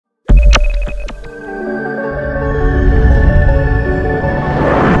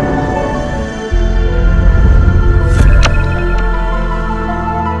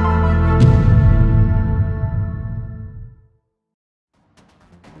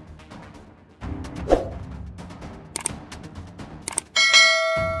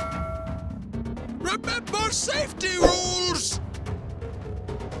safety rules!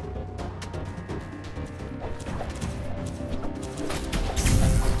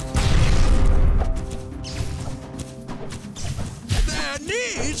 There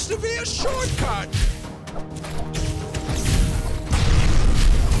needs to be a shortcut!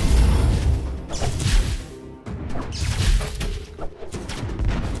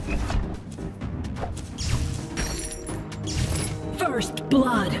 First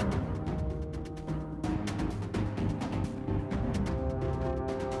blood.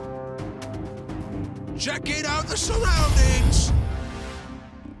 Checking out the surroundings!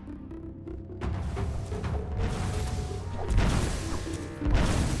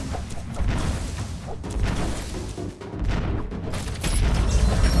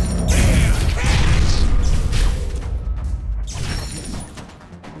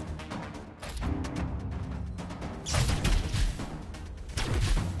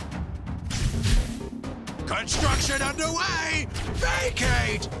 Construction underway!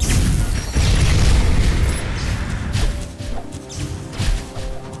 Vacate!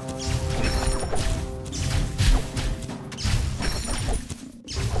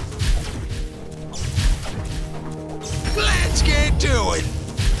 Let's get to it!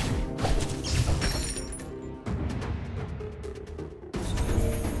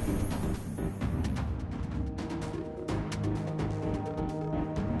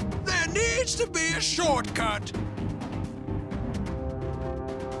 There needs to be a shortcut!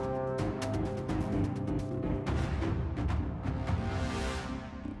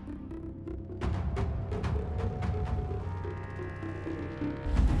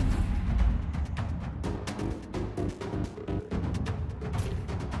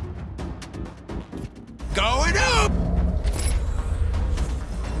 Going up!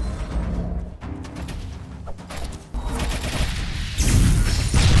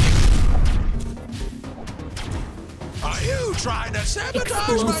 Are you trying to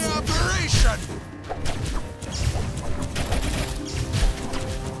sabotage my operation?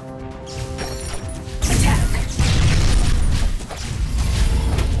 Attack.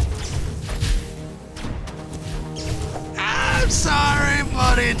 I'm sorry,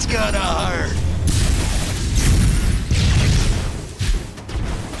 but it's gonna hurt.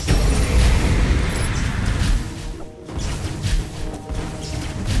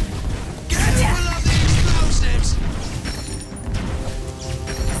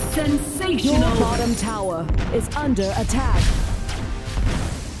 Sensational! Your bottom tower is under attack.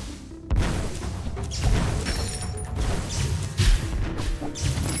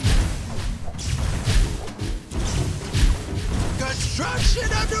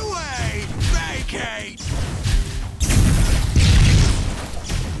 Construction underway! Vacate!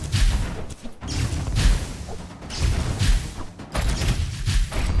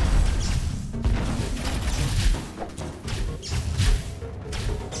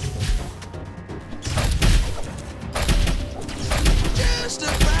 Just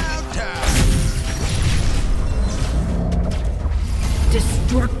about time!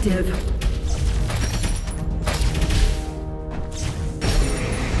 Destructive.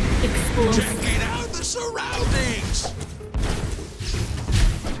 Explosive. Checking out the surroundings!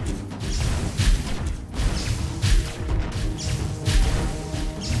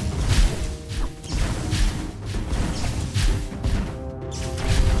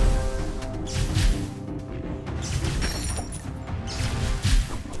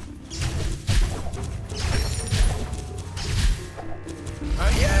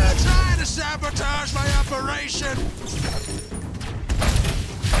 Are you trying to sabotage my operation?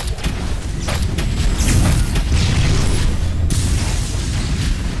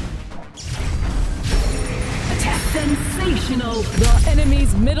 Sensational! The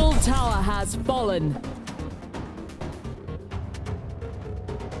enemy's middle tower has fallen.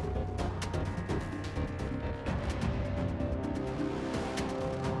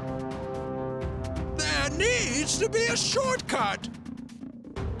 There needs to be a shortcut!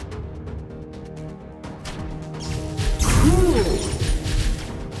 Cool!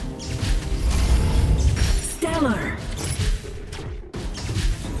 Stellar!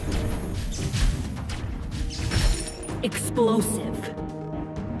 Explosive.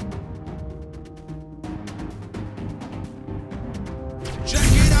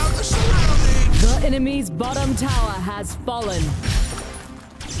 Checking out the surroundings! The enemy's bottom tower has fallen.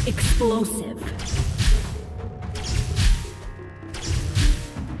 Explosive.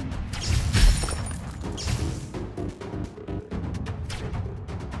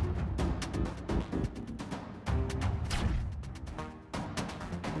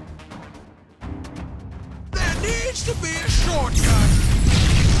 There needs to be a shortcut!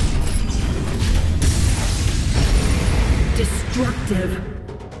 Destructive.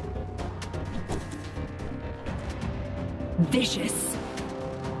 Vicious.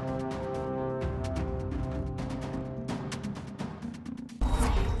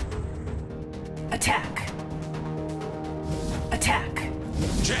 Attack. Attack.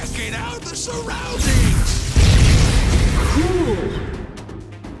 Checking out the surroundings! Cool.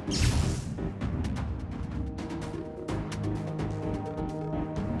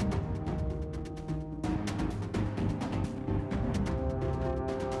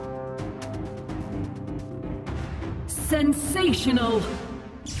 Sensational.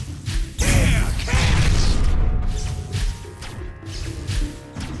 Here, catch!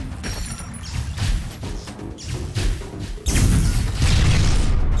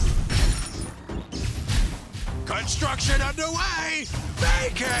 Construction underway!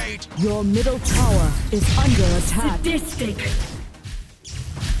 Vacate! Your middle tower is under attack. Sadistic.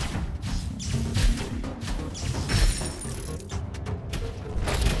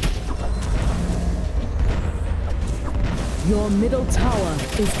 Your middle tower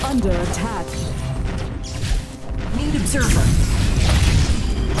is under attack. Need observer.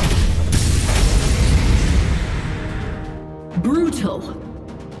 Brutal.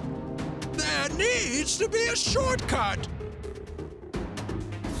 There needs to be a shortcut!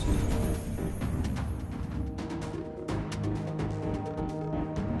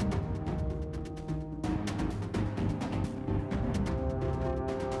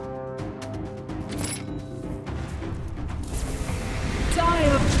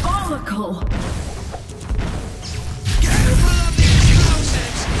 Diabolical. Careful of the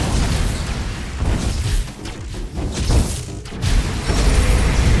explosives!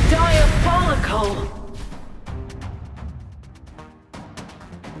 Diabolical.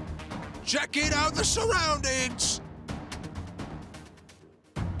 Checking out the surroundings!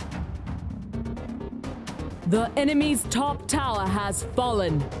 The enemy's top tower has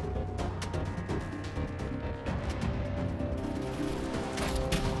fallen.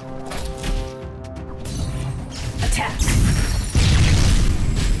 Attack.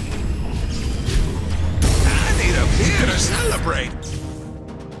 I need a beer to celebrate!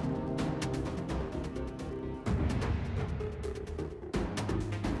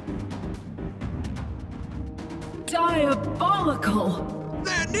 Diabolical.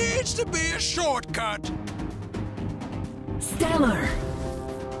 There needs to be a shortcut! Stellar.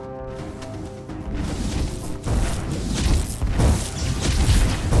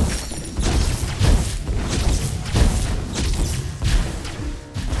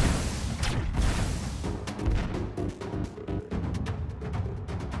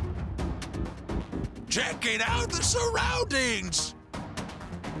 Checking out the surroundings!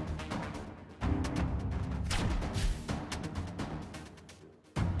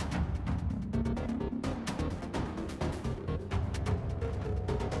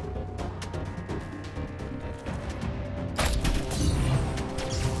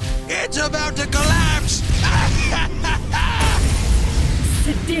 It's about to collapse!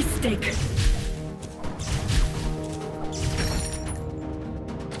 Sadistic.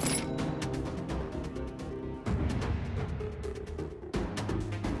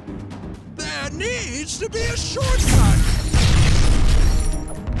 There needs to be a shortcut!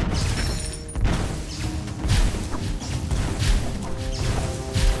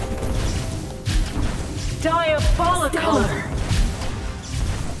 Diabolical. Stellar.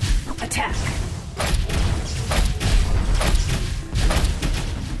 Attack.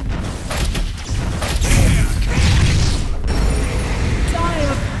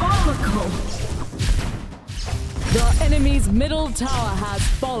 Diabolical. The enemy's middle tower has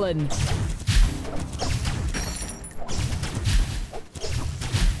fallen.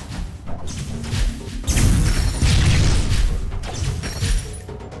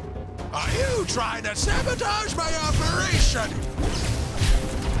 Are you trying to sabotage my operation?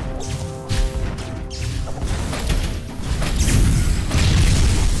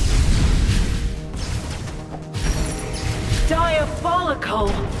 Diabolical.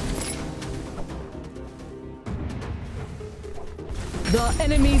 The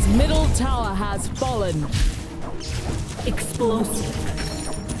enemy's middle tower has fallen. Explosive.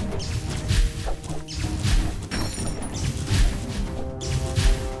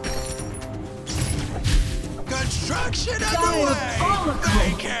 Construction underway! Diabolical.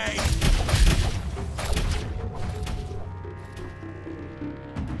 Vacate!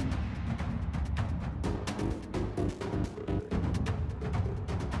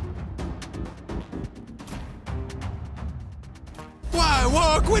 Why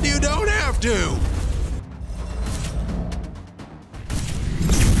walk when you don't have to?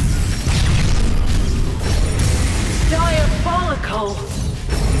 Diabolical. Diabolical!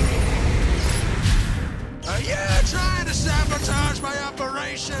 Are you trying to sabotage my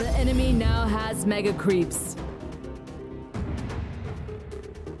operation? The enemy now has mega creeps.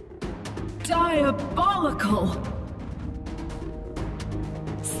 Diabolical!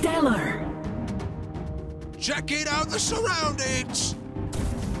 Stellar! Checking out the surroundings.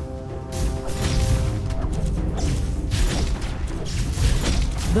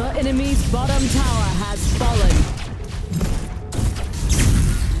 The enemy's bottom tower has fallen.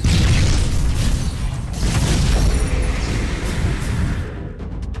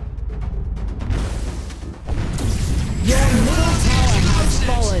 Your middle tower has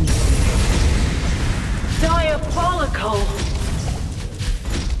fallen. Diabolical!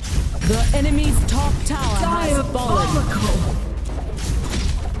 The enemy's top tower has fallen. Diabolical!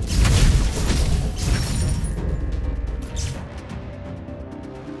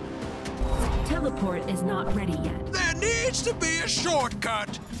 Teleport is not ready yet. There needs to be a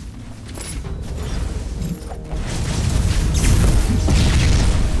shortcut.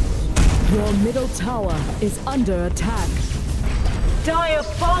 Your middle tower is under attack.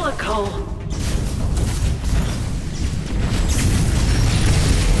 Diabolical!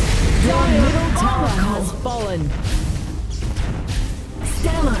 Your middle tower has fallen.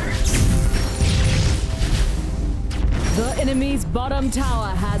 Stellar! The enemy's bottom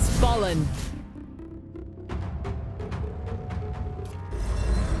tower has fallen.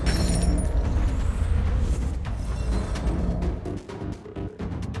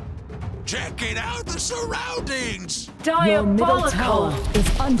 Checking out the surroundings. Your middle Diabolical! tower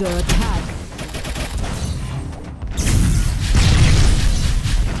is under attack.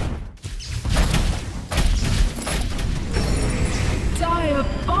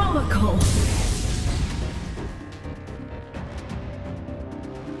 Diabolical!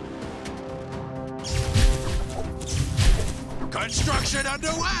 Construction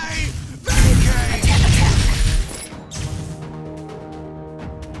underway. Vacate.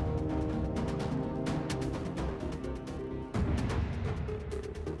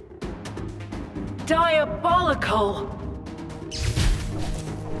 Diabolical!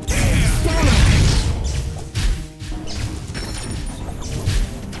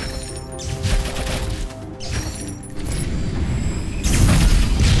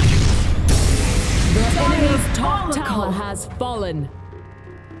 The enemy's top tower has fallen.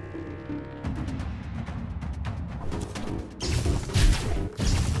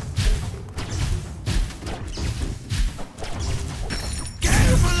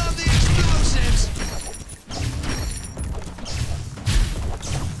 Careful of the explosives.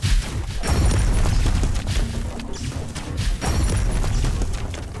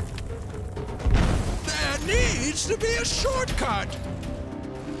 There needs to be a shortcut.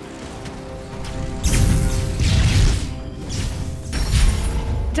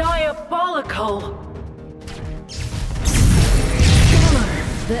 Diabolical!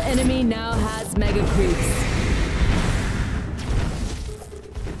 The enemy now has mega creeps.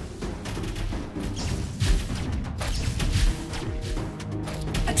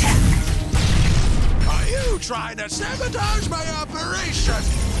 Are you trying to sabotage my operation?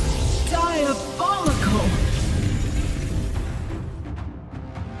 Diabolical!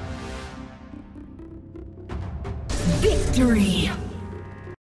 Victory!